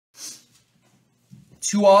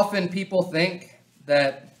Too often people think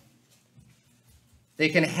that they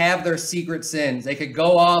can have their secret sins. They could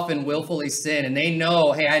go off and willfully sin, and they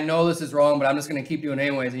know, hey, I know this is wrong, but I'm just going to keep doing it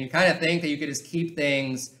anyways. And you kind of think that you could just keep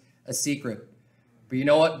things a secret. But you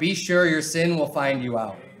know what? Be sure your sin will find you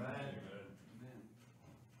out.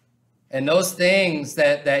 And those things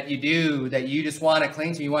that you do, that you just want to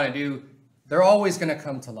cling to, you want to do, they're always going to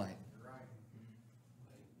come to light.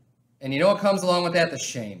 And you know what comes along with that? The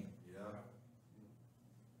shame.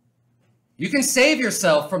 You can save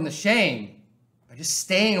yourself from the shame by just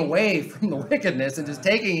staying away from the wickedness and just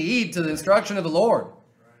taking heed to the instruction of the Lord.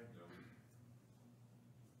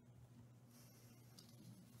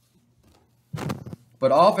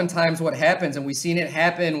 But oftentimes what happens, and we've seen it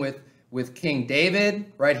happen with King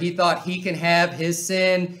David, right? He thought he can have his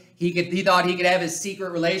sin. He thought he could have his secret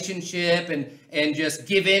relationship and just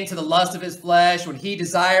give in to the lust of his flesh when he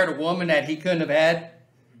desired a woman that he couldn't have had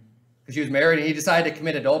because she was married, and he decided to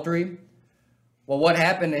commit adultery. Well, what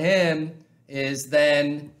happened to him is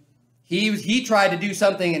then he tried to do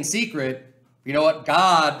something in secret. You know what?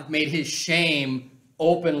 God made his shame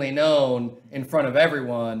openly known in front of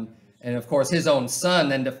everyone. And of course, his own son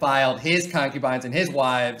then defiled his concubines and his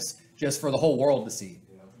wives just for the whole world to see.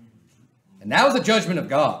 And that was a judgment of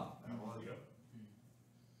God.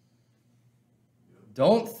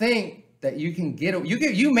 Don't think that you can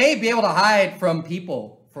you may be able to hide from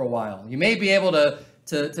people for a while. You may be able to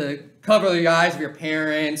cover the eyes of your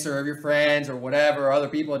parents or of your friends or whatever, or other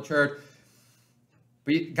people at church.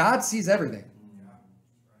 But God sees everything.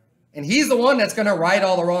 And he's the one that's going to right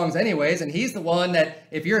all the wrongs anyways. And he's the one that,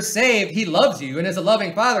 if you're saved, he loves you. And as a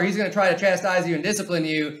loving father, he's going to try to chastise you and discipline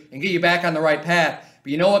you and get you back on the right path.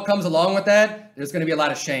 But you know what comes along with that? There's going to be a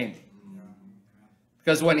lot of shame.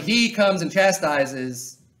 Because when he comes and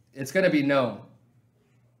chastises, it's going to be known.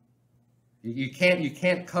 You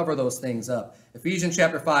can't cover those things up. Ephesians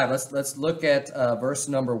chapter 5, let's look at verse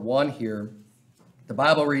number 1 here. The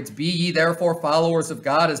Bible reads, "Be ye therefore followers of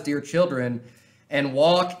God as dear children, and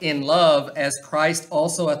walk in love as Christ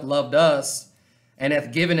also hath loved us, and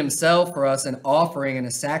hath given himself for us an offering and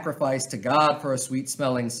a sacrifice to God for a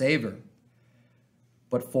sweet-smelling savor.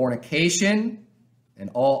 But fornication and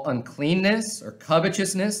all uncleanness or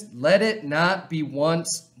covetousness, let it not be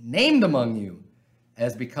once named among you,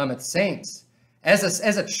 as becometh saints."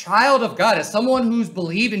 As a child of God, as someone who's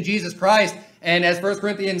believed in Jesus Christ, and as 1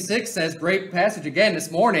 Corinthians 6 says, great passage again this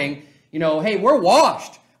morning, hey, we're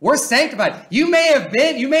washed. We're sanctified. You may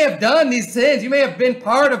have done these sins. You may have been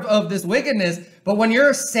part of this wickedness, but when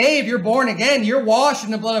you're saved, you're born again, you're washed in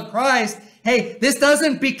the blood of Christ. Hey, this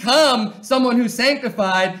doesn't become someone who's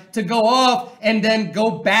sanctified to go off and then go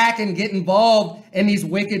back and get involved in these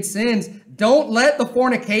wicked sins. Don't let the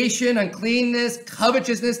fornication, uncleanness,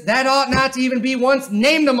 covetousness, that ought not to even be once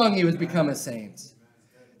named among you as becoming saints.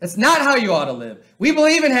 That's not how you ought to live. We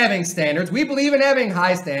believe in having standards. We believe in having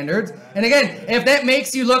high standards. And again, if that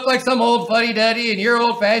makes you look like some old fuddy-duddy and you're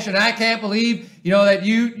old-fashioned, I can't believe, that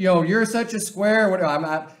you're such a square.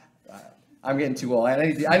 I'm getting too old.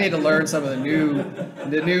 I need to learn some of the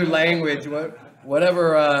new language.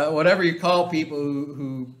 Whatever you call people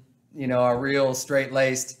who are real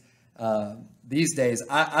straight-laced these days.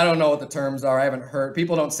 I don't know what the terms are. I haven't heard.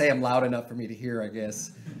 People don't say them loud enough for me to hear, I guess.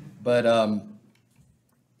 But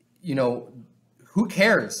who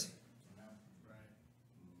cares?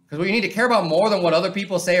 Because what you need to care about more than what other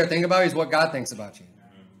people say or think about is what God thinks about you.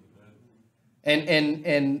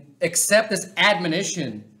 And accept this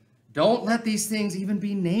admonition. Don't let these things even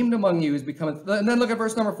be named among you as becoming. And then look at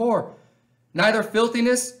verse number 4. Neither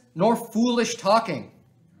filthiness nor foolish talking.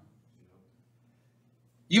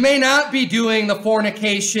 You may not be doing the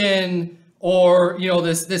fornication or,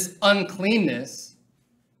 this uncleanness.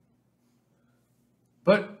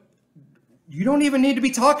 But you don't even need to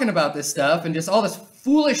be talking about this stuff and just all this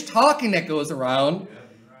foolish talking that goes around.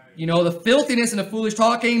 The filthiness and the foolish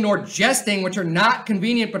talking, nor jesting, which are not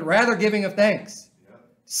convenient, but rather giving of thanks.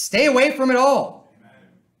 Stay away from it all.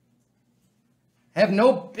 Have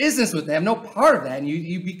no business with that. Have no part of that. And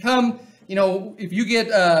you become, if you get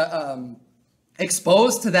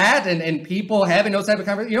exposed to that and people having those type of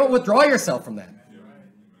conversations, withdraw yourself from that.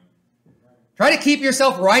 Try to keep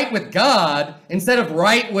yourself right with God instead of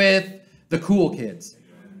right with the cool kids.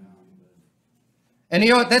 And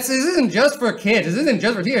this isn't just for kids. This isn't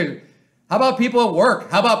just for teenagers. How about people at work?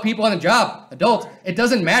 How about people on the job? Adults. It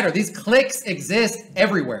doesn't matter. These cliques exist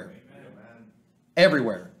everywhere.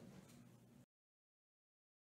 Everywhere.